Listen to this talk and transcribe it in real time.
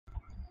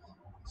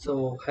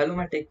So hello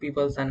my tech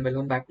peoples and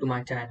welcome back to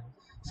my channel.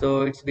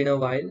 So it's been a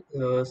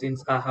while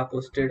since I have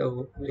posted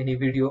any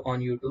video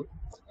on YouTube.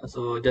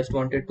 So just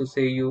wanted to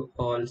say you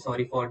all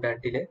sorry for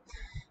that delay.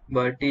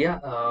 But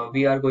yeah,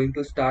 we are going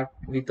to start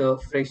with a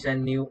fresh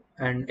and new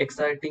and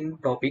exciting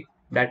topic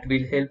that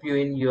will help you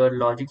in your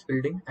logics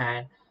building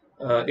and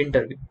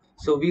interview.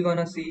 So we're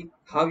gonna see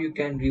how you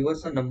can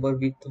reverse a number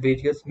with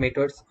various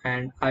methods,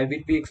 and I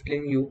will be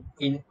explaining you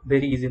in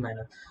very easy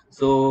manner.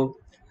 So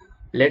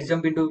let's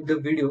jump into the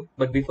video,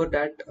 but before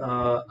that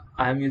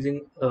I am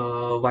using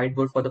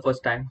whiteboard for the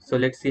first time, so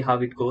let's see how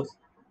it goes.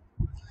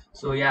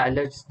 So yeah,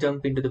 let's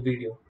jump into the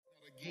video.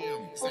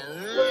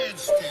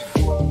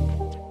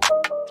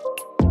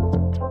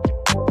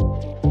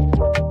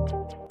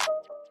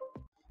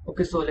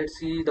 Okay, so let's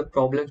see the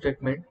problem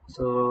statement.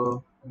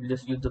 So we'll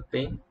just use the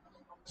pen.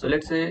 So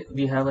let's say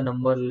we have a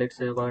number, let's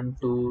say 1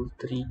 2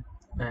 3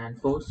 and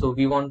 4. So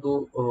we want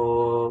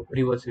to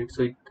reverse it,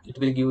 so it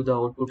will give the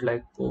output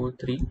like 4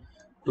 3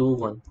 2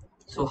 1.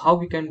 So how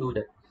we can do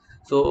that?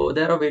 So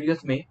there are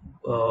various way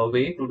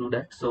to do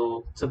that.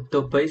 So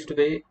the best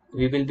way,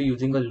 we will be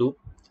using a loop,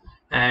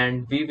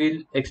 and we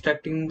will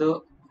extracting the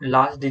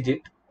last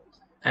digit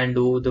and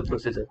do the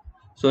procedure.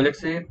 So let's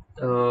say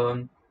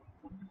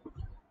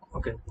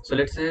okay, so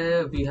let's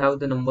say we have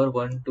the number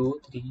 1 2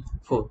 3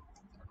 4.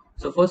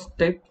 So first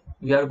step,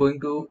 we are going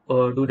to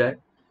do that.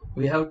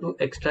 We have to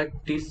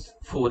extract this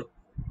 4.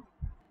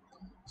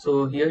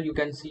 So here you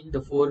can see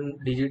the 4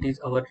 digit is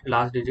our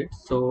last digit.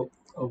 So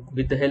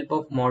with the help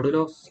of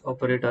modulo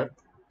operator,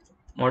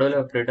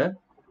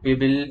 we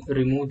will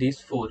remove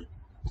this 4.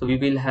 So we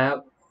will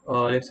have,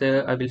 let's say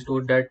I will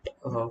store that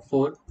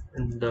 4,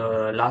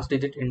 the last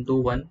digit, into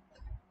one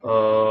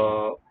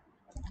uh,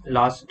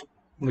 last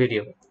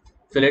variable.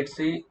 So let's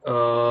see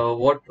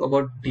what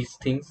about these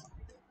things.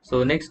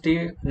 So next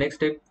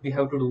step we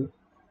have to do,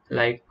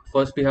 like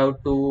first we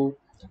have to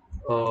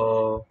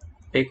uh,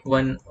 take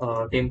one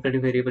temporary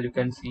variable. You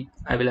can see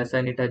I will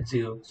assign it as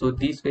 0. So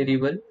this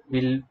variable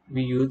we will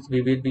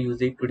be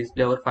using to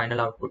display our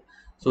final output.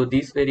 So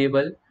this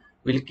variable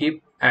will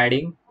keep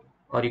adding,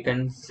 or you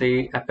can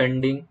say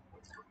appending,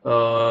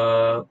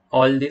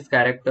 all these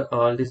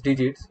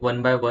digits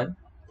one by one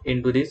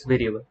into this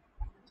variable.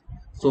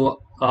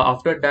 So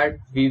after that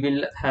we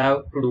will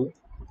have to do,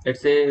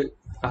 let's say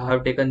I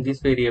have taken this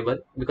variable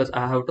because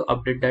I have to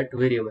update that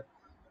variable.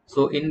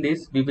 So in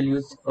this we will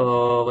use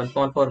one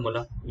small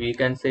formula. We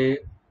can say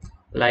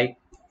like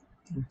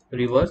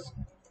reverse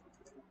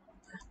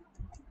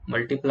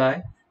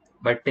multiply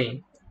by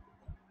 10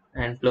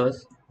 and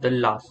plus the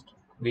last,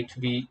 which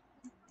we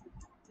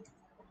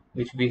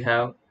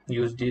have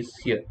used this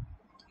here.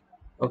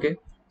 Okay,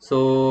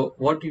 so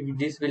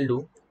this will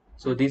do,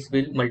 so this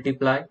will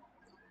multiply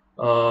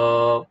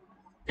uh,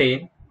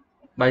 10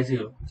 by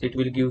 0, so it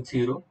will give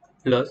 0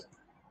 plus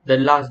the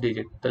last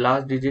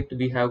digit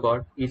we have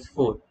got is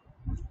 4,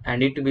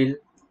 and it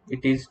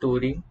is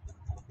storing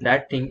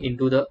that thing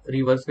into the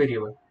reverse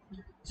variable.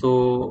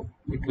 So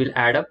it will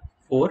add up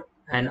 4,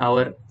 and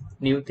our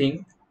new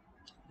thing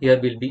here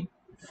will be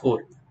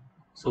 4.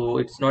 So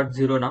it's not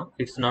 0 now,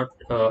 it's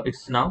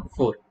now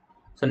 4.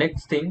 So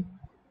next thing,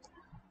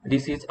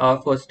 this is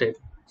our first step,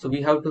 so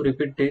we have to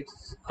repeat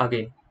this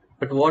again.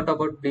 But what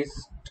about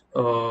this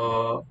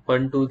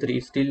 1 2 3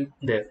 is still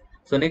there?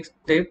 So next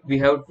step, we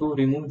have to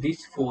remove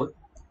this 4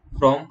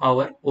 from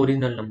our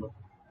original number.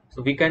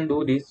 So we can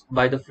do this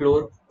by the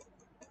floor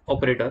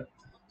operator.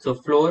 So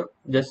floor,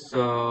 just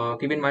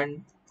keep in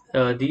mind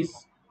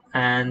these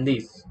and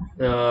these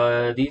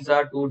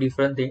are two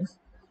different things.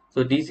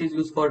 So this is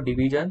used for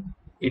division.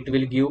 It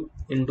will give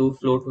into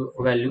float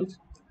values,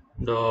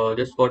 the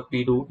just what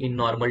we do in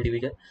normal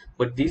division.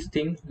 But this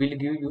thing will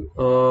give you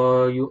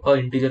a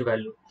integer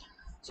value.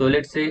 So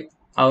let's say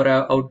our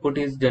output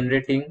is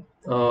generating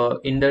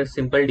in the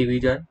simple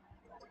division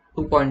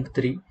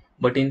 2.3,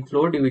 but in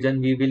floor division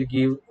we will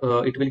give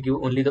it will give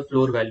only the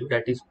floor value,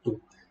 that is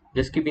 2.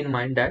 Just keep in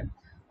mind that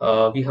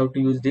we have to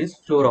use this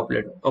floor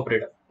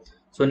operator.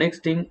 So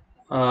next thing,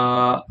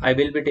 I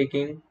will be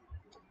taking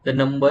the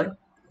number.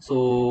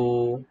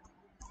 So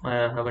I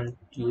haven't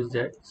used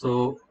that.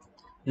 So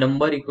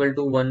number equal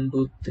to 1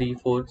 2 3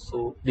 4.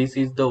 So this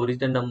is the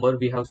original number.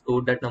 We have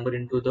stored that number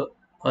into the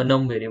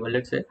num variable,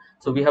 let's say.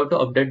 So we have to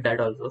update that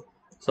also.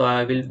 So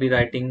I will be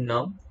writing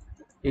num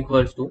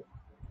equals to,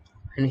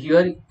 and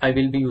here I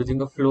will be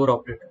using a floor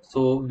operator.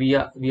 So we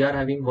are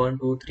having 1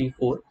 2 3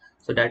 4.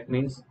 So that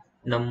means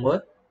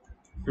number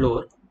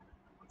floor,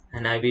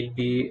 and I will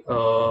be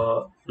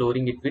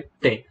flooring it with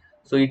 10.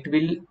 So it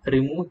will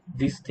remove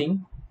this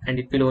thing, and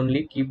it will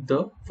only keep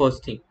the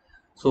first thing.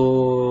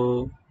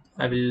 So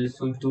I will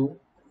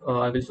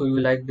show you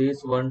like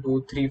this 1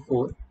 2 3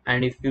 4,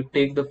 and if you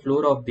take the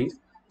floor of this,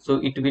 so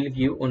it will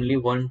give only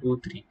 1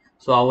 2 3.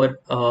 So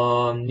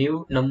our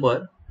new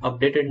number,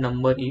 updated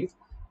number is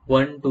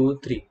 1 2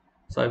 3.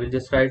 So I will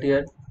just write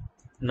here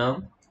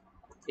num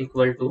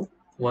equal to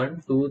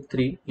 1 2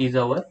 3 is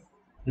our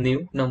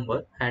new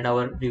number, and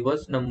our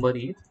reverse number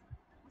is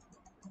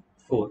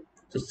 4.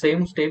 So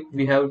same step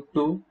we have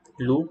to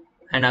loop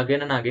and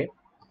again,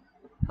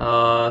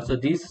 So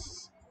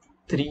these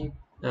three,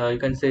 you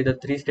can say the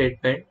three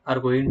statement are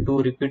going to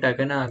repeat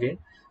again and again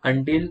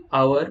until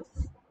our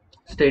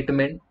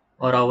statement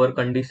or our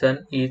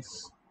condition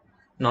is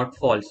not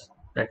false.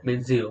 That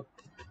means 0.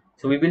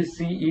 So we will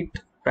see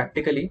it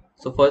practically.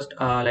 So first,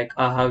 like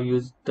I have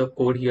used the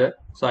code here,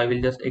 so I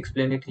will just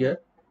explain it here.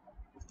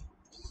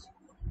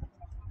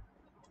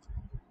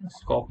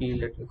 Let's copy.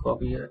 Let me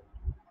copy here.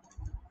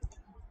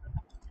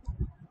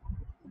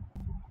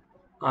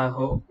 I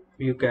hope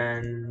you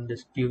can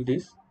just view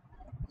this.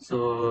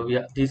 So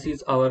yeah, this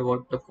is our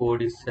what the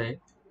code is saying.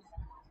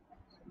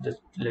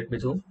 Just let me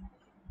zoom.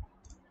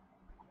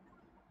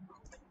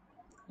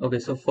 Okay,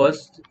 so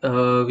first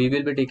we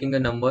will be taking a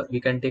number.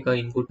 We can take a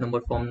input number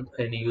from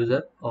any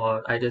user,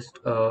 or I just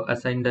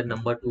assign the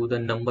number to the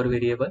number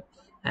variable.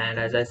 And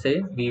as I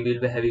say, we will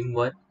be having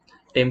one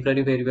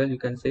temporary variable. You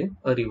can say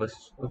a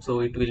reverse. So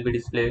it will be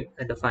displayed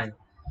at the final.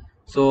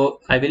 So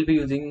I will be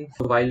using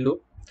while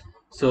loop.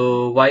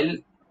 So while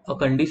a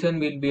condition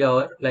will be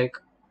our like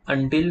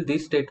until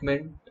this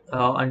statement,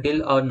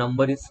 until our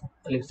number is,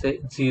 let's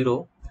say,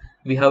 0,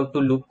 we have to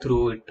loop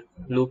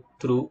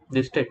through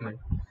this statement.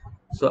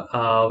 So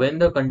when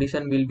the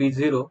condition will be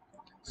 0,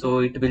 so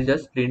it will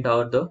just print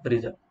out the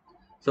result.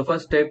 So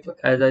first step,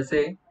 as I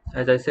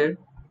said,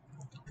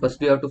 first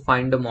we have to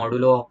find the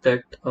modulo of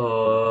that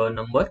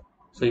number.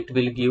 So it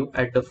will give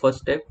at the first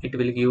step, it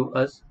will give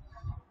us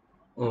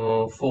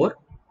 4,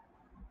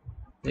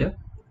 yeah,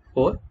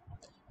 4,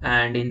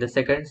 and in the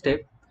second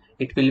step,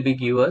 it will be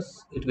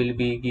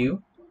give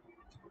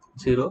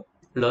 0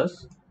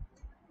 plus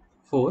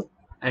 4,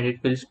 and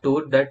it will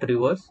store that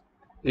reverse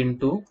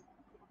into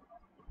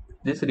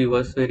this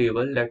reverse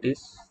variable, that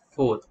is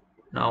 4.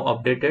 Now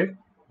updated,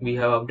 we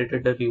have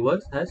updated the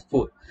reverse as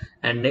 4,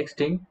 and next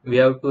thing we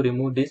have to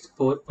remove this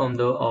 4 from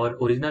the our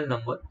original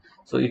number.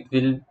 So it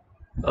will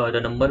the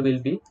number will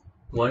be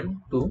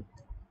 1 2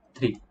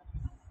 3,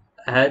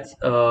 as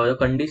the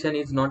condition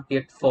is not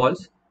yet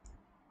false,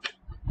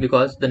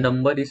 because the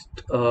number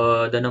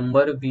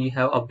we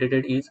have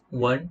updated is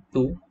 1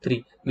 2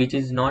 3, which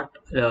is not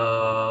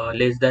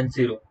less than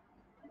 0.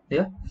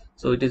 Yeah,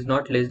 so it is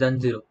not less than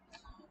 0.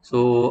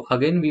 So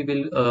again we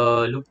will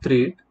look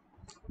through it.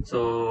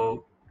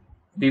 So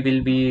we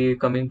will be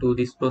coming to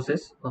this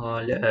process,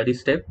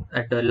 this step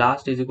at the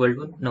last is equal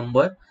to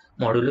number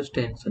modulus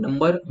 10. So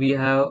number we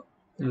have,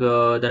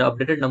 the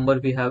updated number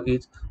we have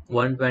is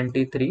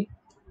 123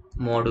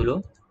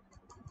 modulo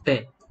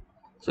 10.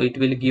 So it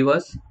will give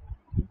us,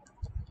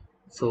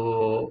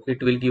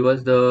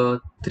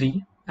 the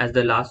 3 as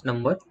the last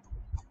number,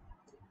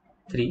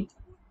 3.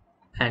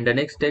 And the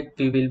next step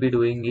we will be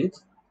doing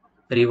is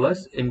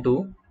reverse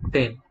into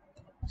 10.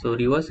 So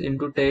reverse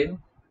into 10,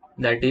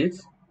 that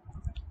is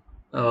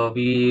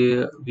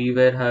we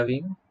were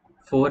having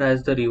 4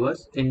 as the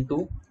reverse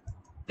into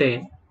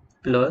 10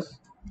 plus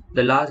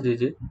the last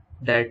digit,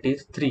 that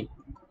is 3.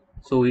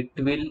 So it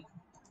will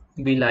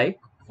be like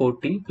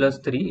 40 plus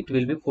 3, it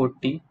will be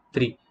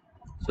 43.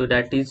 So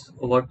that is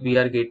what we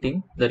are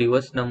getting. The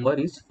reverse number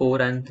is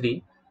 4 and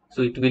 3.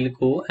 So it will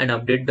go and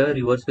update the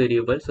reverse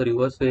variable. So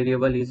reverse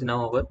variable is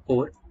now our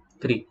 4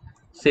 3.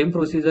 Same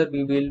procedure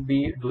we will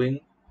be doing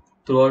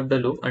throughout the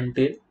loop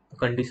until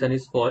condition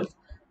is false.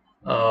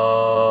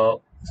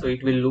 So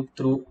it will loop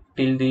through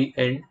till the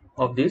end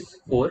of this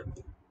 4,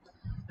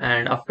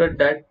 and after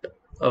that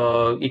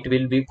it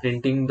will be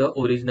printing the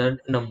original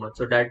number,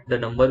 so that the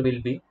number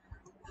will be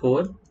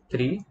 4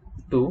 3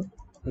 2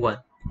 1.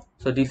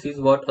 So this is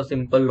what a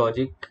simple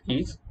logic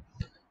is.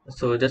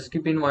 So just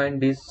keep in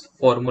mind this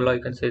formula,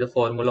 you can say the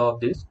formula of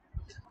this.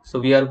 So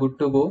we are good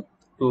to go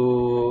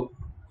to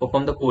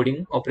perform the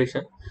coding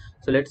operation.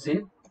 So let's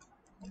see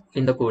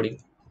in the coding.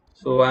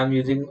 So I am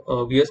using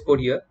VS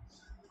Code here.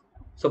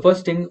 So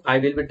first thing I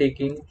will be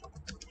taking,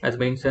 as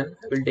mentioned,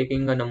 I will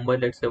taking a number,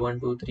 let's say 1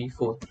 2 3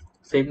 4.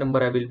 Same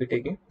number I will be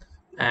taking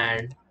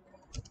and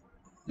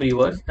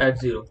reverse at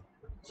 0.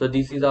 So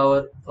this is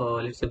our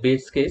let's say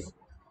base case.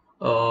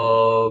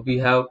 We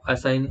have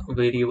assigned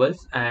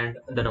variables and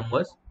the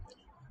numbers,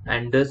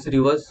 and this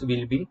reverse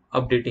will be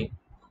updating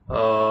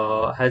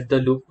as the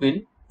loop will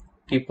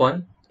keep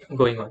on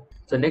going on.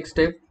 So next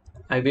step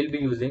I will be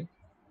using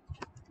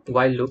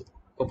while loop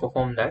to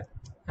perform that,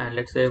 and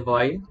let's say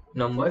while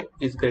number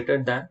is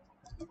greater than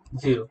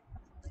 0.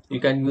 You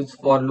can use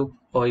for loop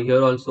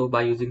here also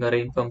by using a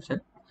range function,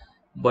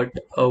 but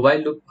while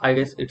loop, I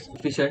guess it's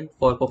efficient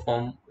for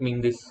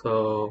performing this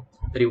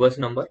reverse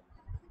number.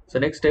 So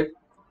next step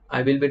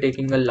I will be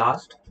taking a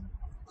last,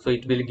 so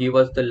it will give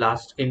us the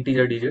last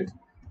integer digit,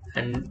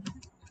 and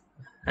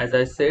as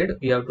I said,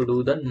 we have to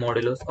do the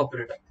modulus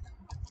operator.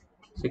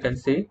 So you can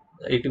see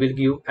it will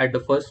give at the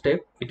first step,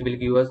 it will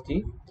give us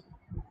the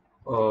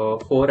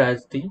 4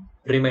 as the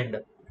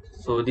remainder.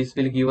 So this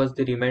will give us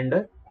the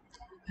remainder,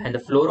 and the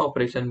floor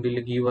operation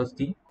will give us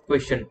the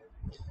question.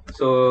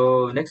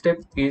 So next step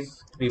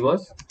is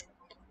reverse.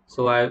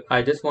 So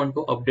I just want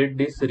to update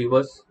this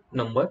reverse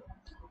number.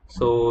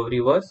 So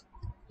reverse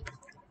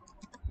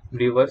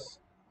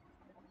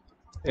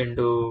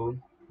into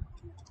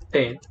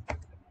 10,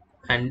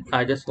 and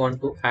I just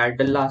want to add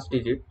the last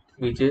digit,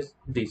 which is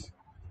this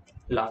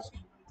last.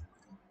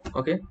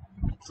 Okay,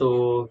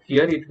 so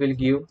here it will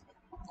give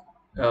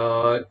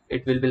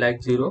it will be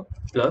like 0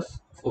 plus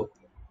 4.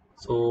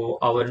 So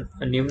our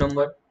new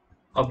number,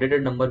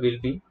 updated number will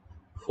be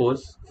 4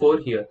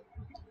 here.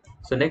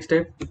 So next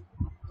step,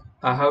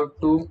 I have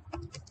to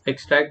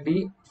extract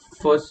the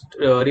first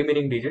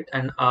remaining digit,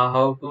 and I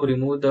have to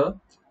remove the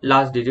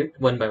last digit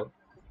one by one.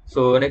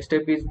 So next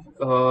step is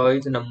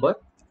number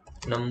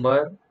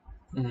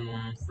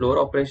floor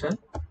operation,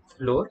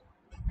 floor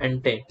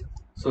and 10.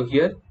 So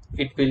here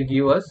it will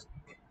give us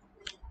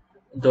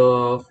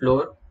the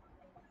floor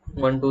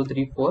 1 2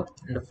 3 4,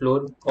 and the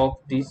floor of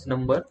this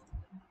number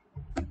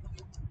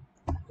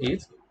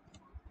is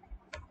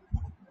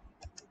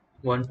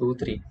 1 2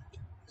 3.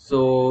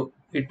 So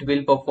it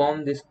will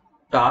perform this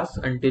task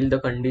until the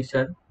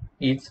condition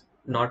is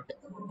not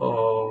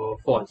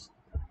false.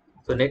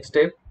 So next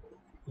step,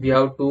 we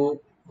have to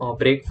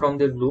break from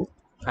the loop.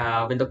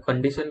 When the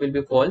condition will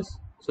be false,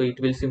 so it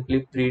will simply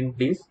print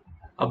this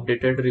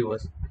updated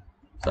reverse.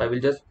 So I will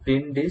just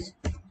print this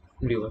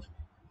reverse.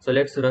 So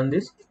let's run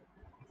this.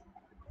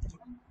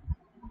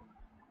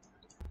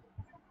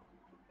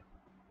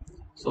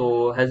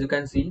 So as you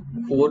can see,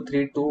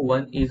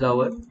 4321 is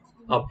our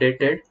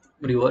updated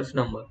reverse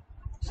number.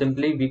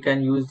 Simply we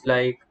can use,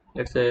 like,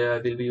 let's say I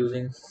will be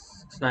using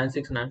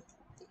 969.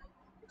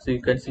 So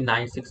you can see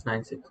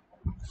 9696.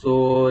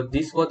 So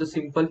this was the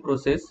simple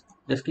process.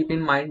 Just keep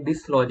in mind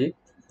this logic.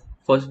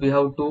 First we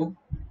have to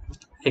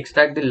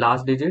extract the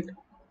last digit,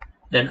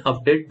 then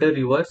update the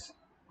reverse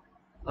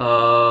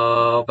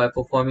by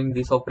performing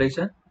this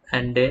operation,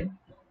 and then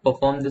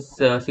perform this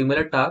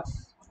similar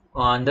tasks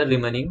on the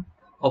remaining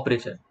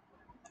operation.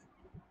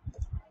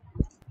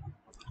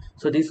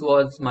 So this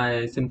was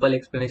my simple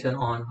explanation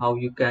on how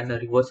you can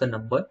reverse a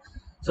number.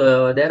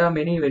 So there are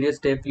many various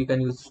steps. You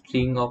can use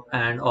string of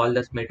and all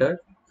this method.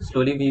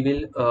 Slowly we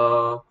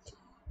will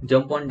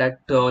jump on that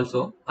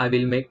also. I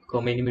will make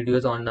many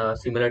videos on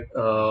similar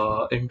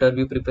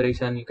interview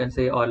preparation, you can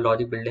say, or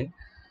logic building.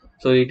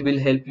 So it will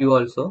help you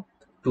also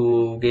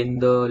to gain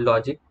the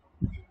logic.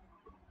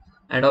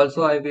 And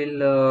also I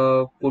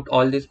will put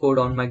all this code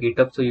on my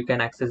GitHub, so you can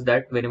access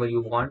that whenever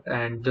you want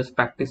and just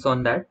practice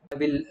on that. I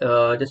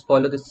will just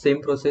follow the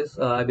same process.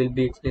 I will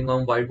be explaining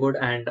on whiteboard,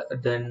 and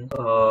then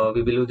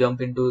we will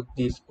jump into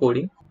this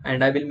coding,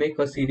 and I will make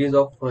a series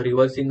of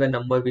reversing the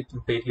number with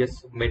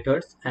various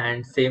methods,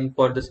 and same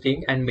for the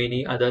string and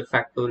many other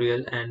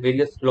factorial and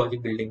various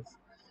logic buildings.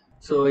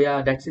 So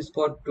yeah, that's it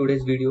for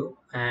today's video,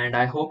 and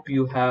I hope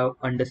you have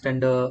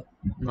understand the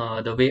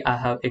way I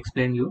have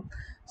explained you.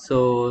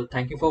 So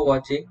thank you for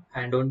watching,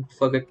 and don't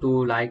forget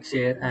to like,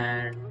 share,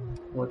 and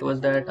what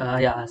was that?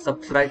 Yeah,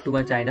 subscribe to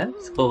my channel.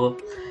 So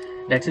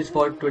that's it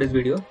for today's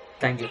video.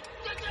 Thank you.